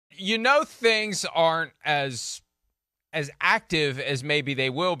you know things aren't as active as maybe they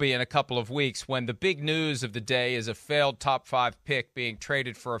will be in a couple of weeks when the big news of the day is a failed top 5 pick being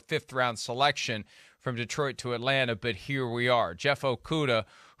traded for a 5th-round selection from Detroit to Atlanta. But here we are. Jeff Okudah,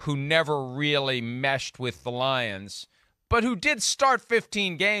 who never really meshed with the Lions, but who did start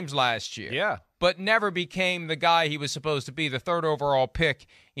 15 games last year. Yeah. But never became the guy he was supposed to be, the 3rd overall pick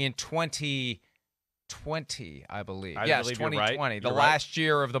in 2020, I believe. Yes, 2020, right. the last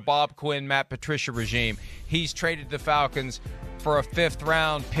year of the Bob Quinn, Matt Patricia regime. He's traded the Falcons for a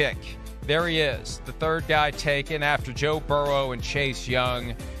 5th-round pick. There he is, the 3rd guy taken after Joe Burrow and Chase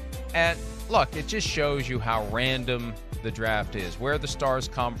Young. And look, it just shows you how random the draft is, where the stars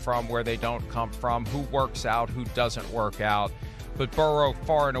come from, where they don't come from, who works out, who doesn't work out. But Burrow,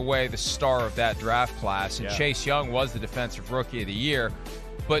 far and away the star of that draft class, and Chase Young was the Defensive Rookie of the Year.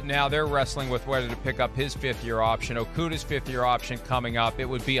 But now they're wrestling with whether to pick up his 5th-year option. Okudah's 5th-year option coming up. It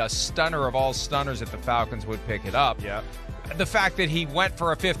would be a stunner of all stunners if the Falcons would pick it up. Yeah. The fact that he went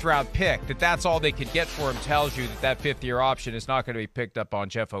for a 5th-round pick, that's all they could get for him, tells you that 5th-year option is not going to be picked up on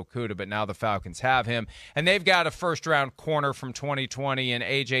Jeff Okudah, but now the Falcons have him. And they've got a 1st-round corner from 2020 in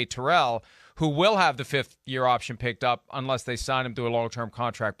A.J. Terrell, who will have the 5th-year option picked up unless they sign him to a long-term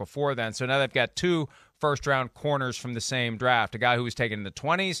contract before then. So now they've got 2 first-round corners from the same draft, a guy who was taken in the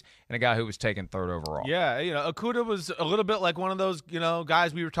 20s and a guy who was taken 3rd overall. Yeah, Okudah was a little bit like one of those,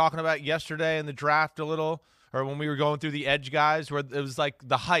 guys we were talking about yesterday in the draft a little, or when we were going through the edge guys, where it was like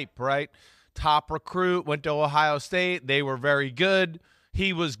the hype, right? Top recruit, went to Ohio State. They were very good.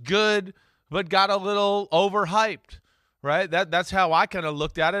 He was good, but got a little overhyped, right? That's how I kind of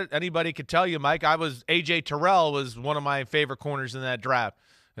looked at it. Anybody could tell you, Mike, A.J. Terrell was one of my favorite corners in that draft.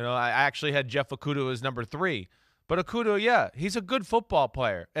 I actually had Jeff Okudah as number 3. But Okudah, he's a good football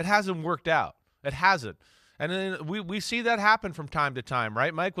player. It hasn't worked out. It hasn't. And then we see that happen from time to time,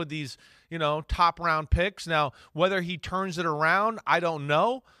 right, Mike, with these, top-round picks. Now, whether he turns it around, I don't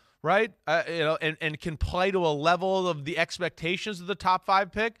know, right, and can play to a level of the expectations of the top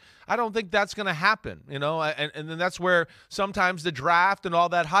 5 pick. I don't think that's going to happen, and then that's where sometimes the draft and all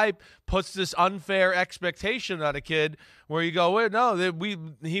that hype puts this unfair expectation on a kid where you go, wait, no,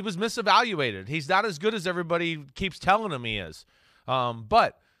 he was misevaluated. He's not as good as everybody keeps telling him he is.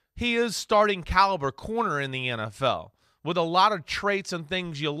 But he is starting caliber corner in the NFL with a lot of traits and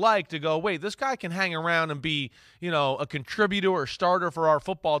things you like to go, wait, this guy can hang around and be, a contributor or starter for our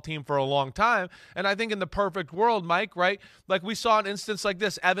football team for a long time. And I think in the perfect world, Mike, right, like we saw an instance like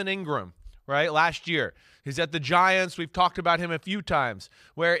this, Evan Ingram, right, last year. He's at the Giants. We've talked about him a few times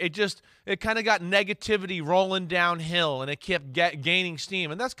where it kind of got negativity rolling downhill and it kept gaining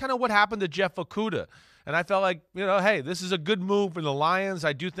steam. And that's kind of what happened to Jeff Okudah. And I felt like, hey, this is a good move for the Lions.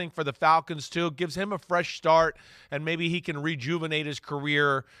 I do think for the Falcons, too. It gives him a fresh start, and maybe he can rejuvenate his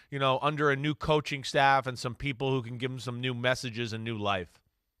career, under a new coaching staff and some people who can give him some new messages and new life.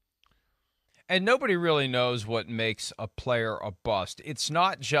 And nobody really knows what makes a player a bust. It's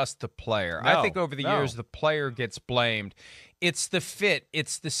not just the player. I think over the years the player gets blamed. It's the fit.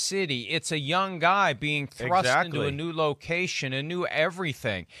 It's the city. It's a young guy being thrust into a new location, a new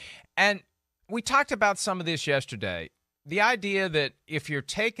everything. And we talked about some of this yesterday. The idea that if you're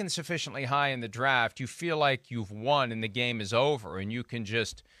taken sufficiently high in the draft, you feel like you've won and the game is over and you can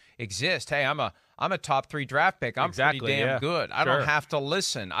just exist. Hey, I'm a top 3 draft pick. I'm pretty damn good. I don't have to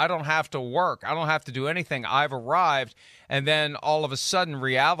listen. I don't have to work. I don't have to do anything. I've arrived. And then all of a sudden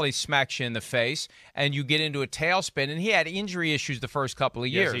reality smacks you in the face and you get into a tailspin. And he had injury issues the first couple of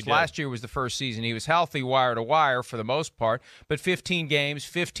years. Yes, last year was the first season he was healthy, wire to wire for the most part, but 15 games,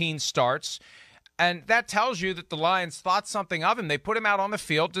 15 starts. And that tells you that the Lions thought something of him. They put him out on the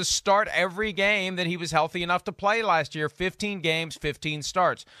field to start every game that he was healthy enough to play last year. 15 games, 15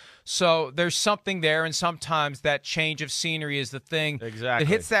 starts. So there's something there, and sometimes that change of scenery is the thing that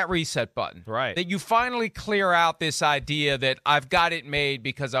hits that reset button. Right. That you finally clear out this idea that I've got it made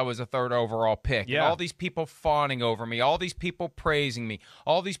because I was a 3rd overall pick. Yeah. And all these people fawning over me, all these people praising me,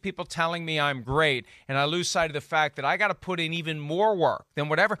 all these people telling me I'm great, and I lose sight of the fact that I got to put in even more work than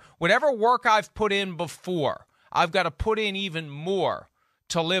whatever work I've put in before. I've got to put in even more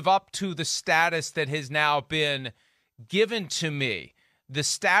to live up to the status that has now been given to me. The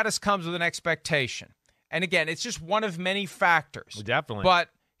status comes with an expectation. And again, it's just one of many factors. Definitely. But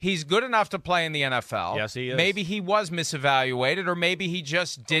he's good enough to play in the NFL. Yes, he is. Maybe he was misevaluated, or maybe he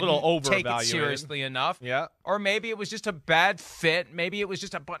just didn't take it seriously enough. Yeah. Or maybe it was just a bad fit. Maybe it was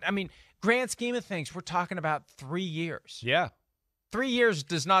just grand scheme of things, we're talking about 3 years. Yeah. 3 years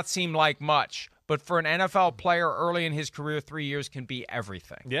does not seem like much. But for an NFL player early in his career, 3 years can be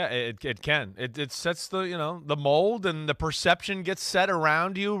everything. Yeah, it can. It sets the mold, and the perception gets set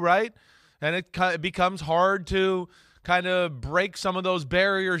around you, right? And it becomes hard to kind of break some of those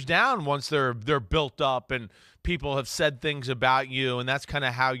barriers down once they're built up and people have said things about you, and that's kind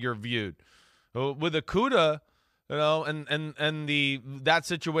of how you're viewed. With Okudah, and that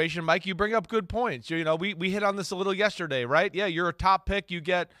situation, Mike, you bring up good points. We hit on this a little yesterday, right? Yeah, you're a top pick. You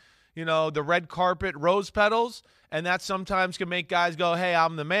get the red carpet rose petals, and that sometimes can make guys go, hey,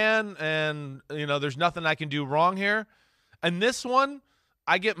 I'm the man, and, there's nothing I can do wrong here. And this one,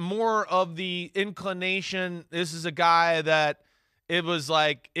 I get more of the inclination. This is a guy that it was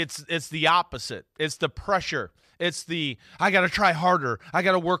like it's the opposite. It's the pressure. It's the, I got to try harder. I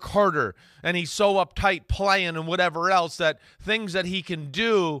got to work harder. And he's so uptight playing and whatever else, that things that he can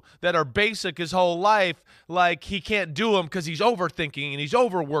do that are basic his whole life, like he can't do them because he's overthinking and he's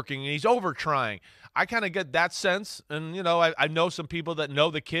overworking and he's overtrying. I kind of get that sense. And, I know some people that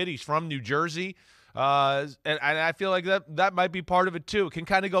know the kid. He's from New Jersey. And I feel like that might be part of it too. It can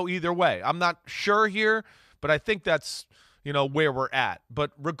kind of go either way. I'm not sure here, but I think that's, where we're at.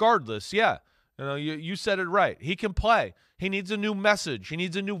 But regardless, yeah. You said it right. He can play. He needs a new message. He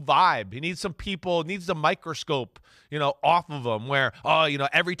needs a new vibe. He needs some people, needs the microscope, off of him where,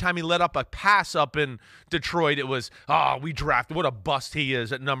 every time he let up a pass up in Detroit, it was, we drafted. What a bust he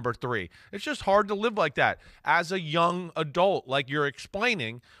is at number 3. It's just hard to live like that as a young adult, like you're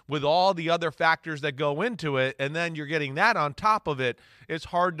explaining, with all the other factors that go into it, and then you're getting that on top of it. It's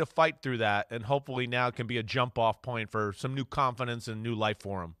hard to fight through that, and hopefully now it can be a jump-off point for some new confidence and new life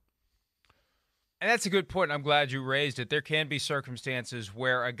for him. And that's a good point, and I'm glad you raised it. There can be circumstances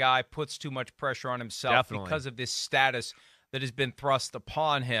where a guy puts too much pressure on himself because of this status that has been thrust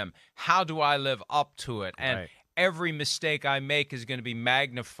upon him. How do I live up to it? And every mistake I make is going to be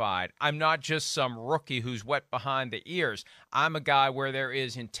magnified. I'm not just some rookie who's wet behind the ears. I'm a guy where there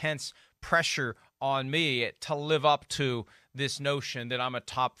is intense pressure on me to live up to this notion that I'm a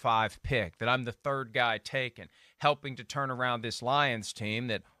top 5 pick, that I'm the 3rd guy taken, helping to turn around this Lions team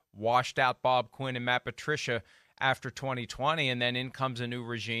that washed out Bob Quinn and Matt Patricia after 2020, and then in comes a new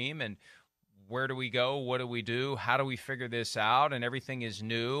regime, and where do we go? What do we do? How do we figure this out? And everything is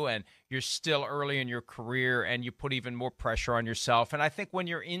new, and you're still early in your career, and you put even more pressure on yourself. And I think when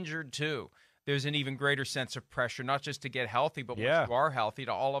you're injured, too, there's an even greater sense of pressure, not just to get healthy, but once you are healthy,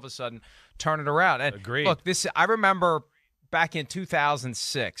 to all of a sudden turn it around. And agreed. Look, I remember back in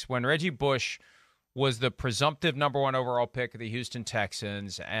 2006 when Reggie Bush was the presumptive number 1 overall pick of the Houston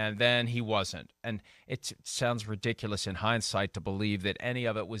Texans, and then he wasn't. And it sounds ridiculous in hindsight to believe that any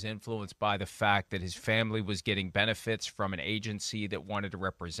of it was influenced by the fact that his family was getting benefits from an agency that wanted to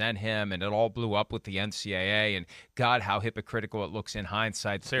represent him, and it all blew up with the NCAA. And God, how hypocritical it looks in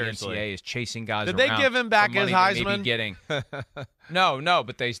hindsight. Seriously. The NCAA is chasing guys Did around. They give him back his Heisman? Getting. No,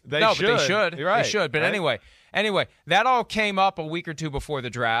 but they should. You're right. They should. But Anyway, that all came up a week or two before the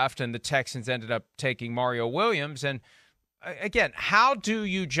draft, and the Texans ended up taking Mario Williams. And again, how do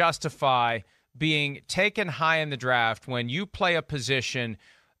you justify being taken high in the draft when you play a position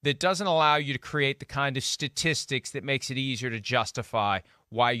that doesn't allow you to create the kind of statistics that makes it easier to justify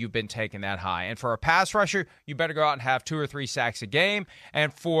why you've been taken that high? And for a pass rusher, you better go out and have 2 or 3 sacks a game.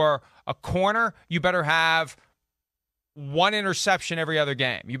 And for a corner, you better have 1 interception every other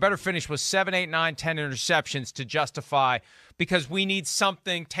game. You better finish with 7, 8, 9, 10 interceptions to justify, because we need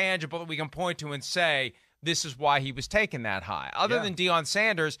something tangible that we can point to and say, this is why he was taken that high. Other than Deion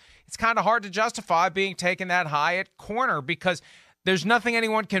Sanders, it's kind of hard to justify being taken that high at corner because there's nothing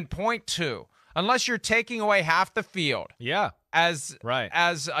anyone can point to unless you're taking away half the field. As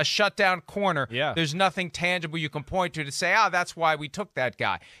a shutdown corner, there's nothing tangible you can point to say, that's why we took that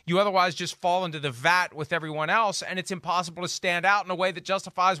guy. You otherwise just fall into the vat with everyone else, and it's impossible to stand out in a way that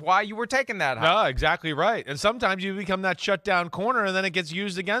justifies why you were taking that high. No, exactly right. And sometimes you become that shutdown corner, and then it gets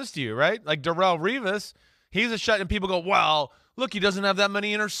used against you, right? Like Darrelle Revis, he's a shut, and people go, well, look, he doesn't have that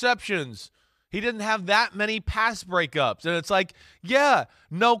many interceptions. He didn't have that many pass breakups. And it's like,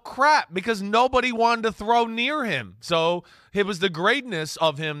 no crap, because nobody wanted to throw near him. So it was the greatness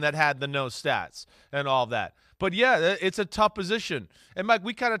of him that had the no stats and all that. But, it's a tough position. And, Mike,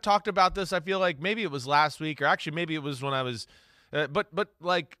 we kind of talked about this. I feel like maybe it was last week, or actually maybe it was when I was but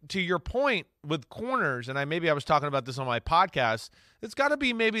like to your point with corners, and maybe I was talking about this on my podcast, it's got to be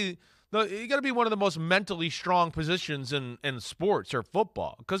you got to be one of the most mentally strong positions in sports or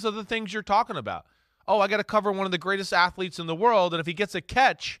football because of the things you're talking about. I got to cover one of the greatest athletes in the world, and if he gets a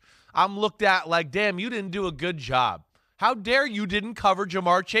catch, I'm looked at like, damn, you didn't do a good job. How dare you didn't cover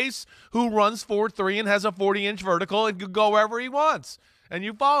Jamar Chase, who runs 4.3 and has a 40-inch vertical and can go wherever he wants, and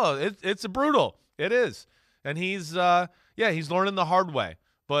you follow. It's brutal. It is. And he's learning the hard way.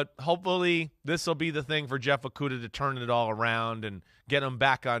 But hopefully this will be the thing for Jeff Okudah to turn it all around and get him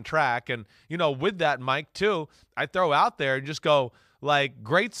back on track. And, with that, Mike, too, I throw out there and just go, like,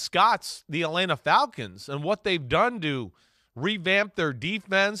 great Scots, the Atlanta Falcons, and what they've done to revamp their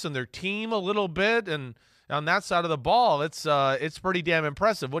defense and their team a little bit. And on that side of the ball, it's pretty damn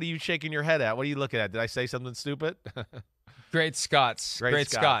impressive. What are you shaking your head at? What are you looking at? Did I say something stupid? Great Scots. Great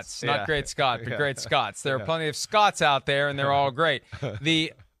Scots. Not great Scott, but great Scots. There are plenty of Scots out there, and they're all great.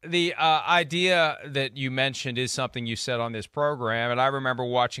 The idea that you mentioned is something you said on this program, and I remember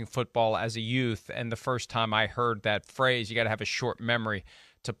watching football as a youth, and the first time I heard that phrase, you got to have a short memory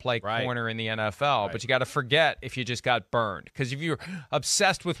to play corner in the NFL, but you got to forget if you just got burned. Because if you're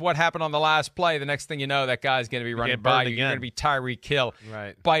obsessed with what happened on the last play, the next thing you know, that guy's going to be running by you. You're going to be Tyreek Hill,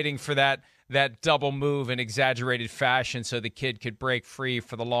 fighting for that double move in exaggerated fashion so the kid could break free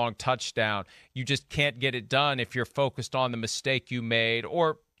for the long touchdown. You just can't get it done if you're focused on the mistake you made,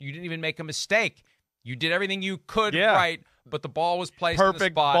 or you didn't even make a mistake. You did everything you could right, but the ball was placed in the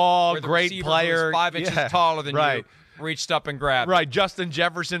spot ball, where the great receiver player, who was 5 inches taller than you reached up and grabbed it. Right, Justin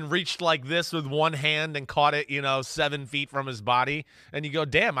Jefferson reached like this with one hand and caught it, 7 feet from his body. And you go,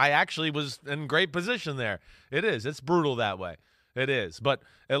 damn, I actually was in great position there. It is. It's brutal that way. It is. But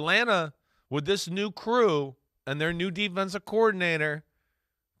Atlanta, with this new crew and their new defensive coordinator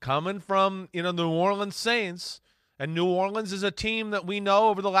coming from, the New Orleans Saints, and New Orleans is a team that we know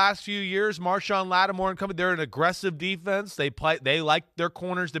over the last few years, Marshawn Lattimore and company, they're an aggressive defense. They like their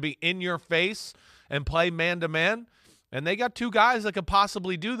corners to be in your face and play man-to-man, and they got two guys that could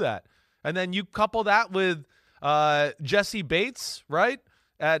possibly do that. And then you couple that with Jesse Bates, right,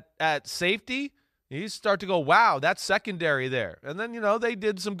 at safety. You start to go, wow, that's secondary there. And then, they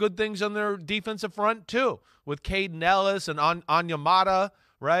did some good things on their defensive front, too, with Caden Ellis and Onyemata,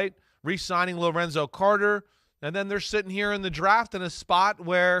 right, re-signing Lorenzo Carter. And then they're sitting here in the draft in a spot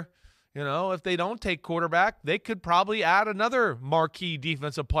where, if they don't take quarterback, they could probably add another marquee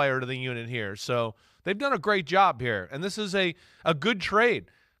defensive player to the unit here. So they've done a great job here. And this is a good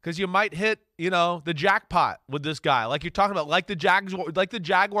trade, because you might hit, the jackpot with this guy, like you're talking about, like the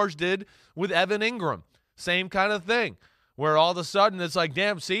Jaguars did with Evan Ingram. Same kind of thing, where all of a sudden it's like,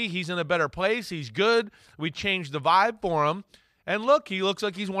 damn, see, he's in a better place. He's good. We changed the vibe for him. And look, he looks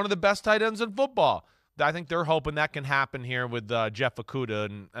like he's one of the best tight ends in football. I think they're hoping that can happen here with Jeff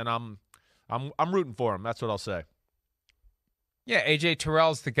Okudah, and I'm rooting for him. That's what I'll say. Yeah, A.J.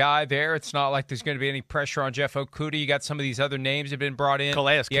 Terrell's the guy there. It's not like there's going to be any pressure on Jeff Okudah. You got some of these other names that have been brought in.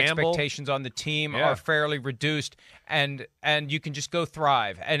 Calais the Campbell. Expectations on the team are fairly reduced, and you can just go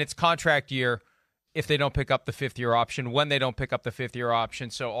thrive. And it's contract year if they don't pick up the fifth-year option, when they don't pick up the fifth-year option.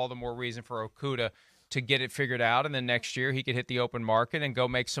 So all the more reason for Okudah to get it figured out, and then next year he could hit the open market and go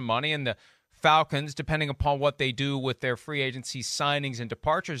make some money. And the Falcons, depending upon what they do with their free agency signings and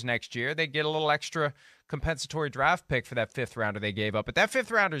departures next year, they get a little extra compensatory draft pick for that fifth rounder they gave up. But that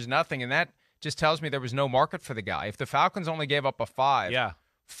fifth rounder is nothing, and that just tells me there was no market for the guy. If the Falcons only gave up a 5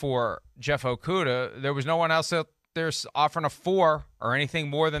 for Jeff Okudah, there was no one else out there offering a 4 or anything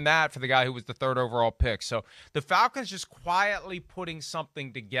more than that for the guy who was the 3rd overall pick. So the Falcons just quietly putting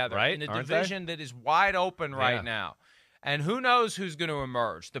something together in a division that is wide open right now. And who knows who's going to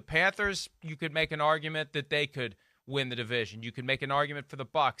emerge. The Panthers, you could make an argument that they could win the division. You could make an argument for the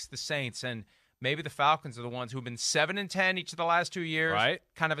Bucs, the Saints, and maybe the Falcons are the ones who have been 7-10 each of the last 2 years.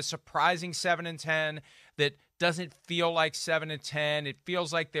 Kind of a surprising 7-10 that doesn't feel like 7-10. It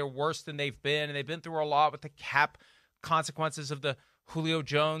feels like they're worse than they've been, and they've been through a lot with the cap consequences of the Julio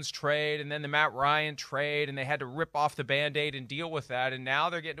Jones trade and then the Matt Ryan trade, and they had to rip off the Band-Aid and deal with that. And now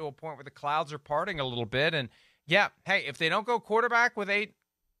they're getting to a point where the clouds are parting a little bit, and hey, if they don't go quarterback with 8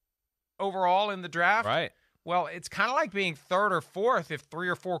 overall in the draft, well, it's kind of like being 3rd or 4th if 3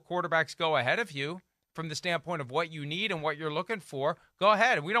 or 4 quarterbacks go ahead of you from the standpoint of what you need and what you're looking for. Go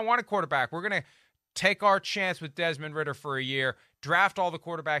ahead. We don't want a quarterback. We're going to take our chance with Desmond Ridder for a year, draft all the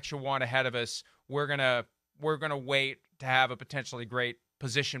quarterbacks you want ahead of us. We're going to wait to have a potentially great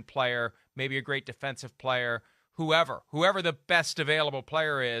position player, maybe a great defensive player, whoever the best available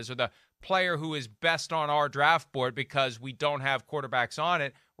player is, or the player who is best on our draft board, because we don't have quarterbacks on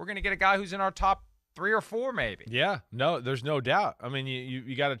it. We're going to get a guy who's in our top 3 or 4 maybe. Yeah, no, there's no doubt. I mean,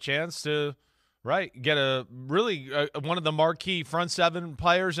 you got a chance to get a really one of the marquee front 7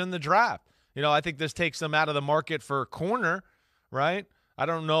 players in the draft. I think this takes them out of the market for corner, right? I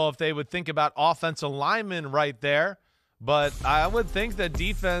don't know if they would think about offensive linemen right there, but I would think that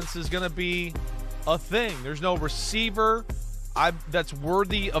defense is going to be a thing. There's no receiver that's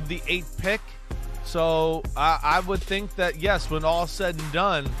worthy of the 8th pick. So I would think that, yes, when all said and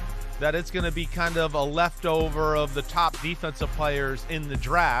done, that it's going to be kind of a leftover of the top defensive players in the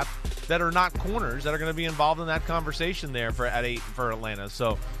draft that are not corners that are going to be involved in that conversation there for Atlanta.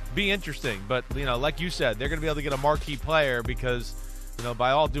 So be interesting. But, like you said, they're going to be able to get a marquee player because,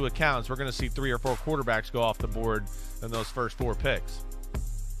 by all due accounts, we're going to see 3 or 4 quarterbacks go off the board in those first 4 picks.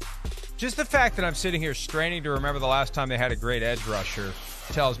 Just the fact that I'm sitting here straining to remember the last time they had a great edge rusher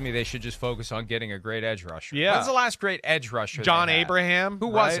tells me they should just focus on getting a great edge rusher. Yeah. When's the last great edge rusher? John Abraham. Who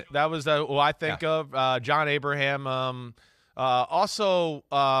was it? That was who I think of. John Abraham.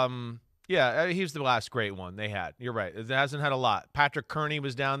 He's the last great one they had. You're right. It hasn't had a lot. Patrick Kearney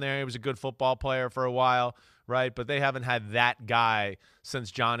was down there. He was a good football player for a while, right? But they haven't had that guy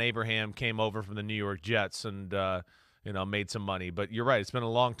since John Abraham came over from the New York Jets and made some money. But you're right. It's been a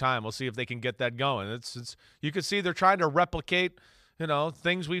long time. We'll see if they can get that going. It's you can see they're trying to replicate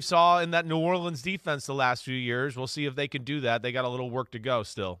things we saw in that New Orleans defense the last few years. We'll see if they can do that. They got a little work to go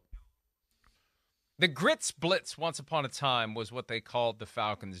still. The Grits Blitz, once upon a time, was what they called the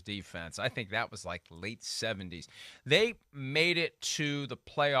Falcons' defense. I think that was like late 70s. They made it to the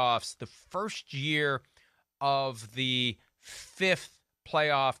playoffs the first year of the 5th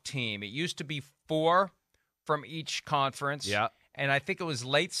playoff team. It used to be 4 from each conference. Yeah. And I think it was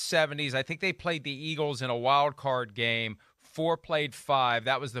late 70s. I think they played the Eagles in a wild card game. 4 played 5.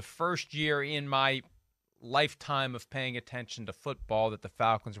 That was the first year in my lifetime of paying attention to football that the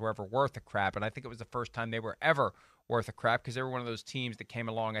Falcons were ever worth a crap. And I think it was the first time they were ever worth a crap because they were one of those teams that came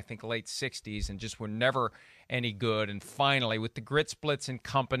along, I think, late 60s and just were never any good. And finally, with the Grits Blitz and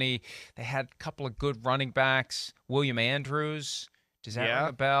company, they had a couple of good running backs. William Andrews. Does that ring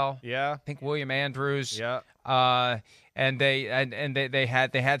a bell? Yeah. I think William Andrews. Yeah. And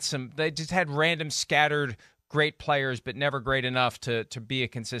they just had random scattered great players, but never great enough to be a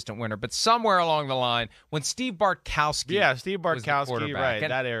consistent winner. But somewhere along the line, when Steve Bartkowski was the quarterback, right,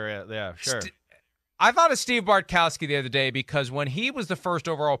 that area, yeah, sure. I thought of Steve Bartkowski the other day because when he was the first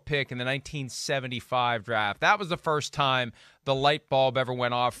overall pick in the 1975 draft, that was the first time the light bulb ever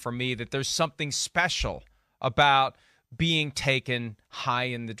went off for me that there's something special about being taken high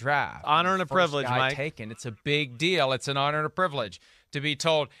in the draft. Honor and a privilege, Mike. It's a big deal. It's an honor and a privilege to be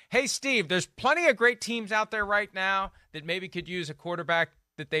told, hey, Steve, there's plenty of great teams out there right now that maybe could use a quarterback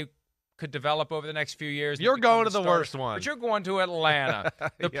that they could develop over the next few years. You're going to the worst one. But you're going to Atlanta,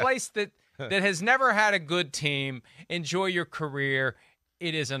 the place that has never had a good team. Enjoy your career.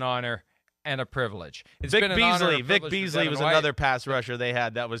 It is an honor and a privilege. Vic Beasley was another pass rusher they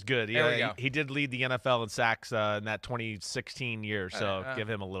had that was good. He did lead the NFL in sacks in that 2016 year, so give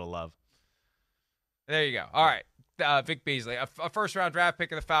him a little love. There you go. All right. Vic Beasley, a first-round draft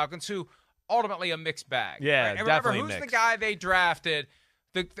pick of the Falcons, who ultimately a mixed bag. Yeah, right? And remember, definitely who's mixed. the guy they drafted?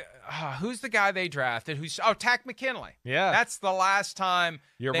 Who's the guy they drafted? Tack McKinley. Yeah. That's the last time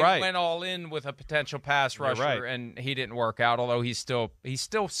they right. went all in with a potential pass rusher, and he didn't work out, although he's still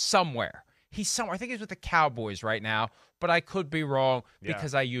somewhere. He's somewhere. I think he's with the Cowboys right now, but I could be wrong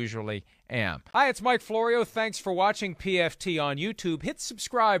because I usually am. Hi, it's Mike Florio. Thanks for watching PFT on YouTube. Hit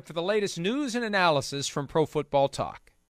subscribe for the latest news and analysis from Pro Football Talk.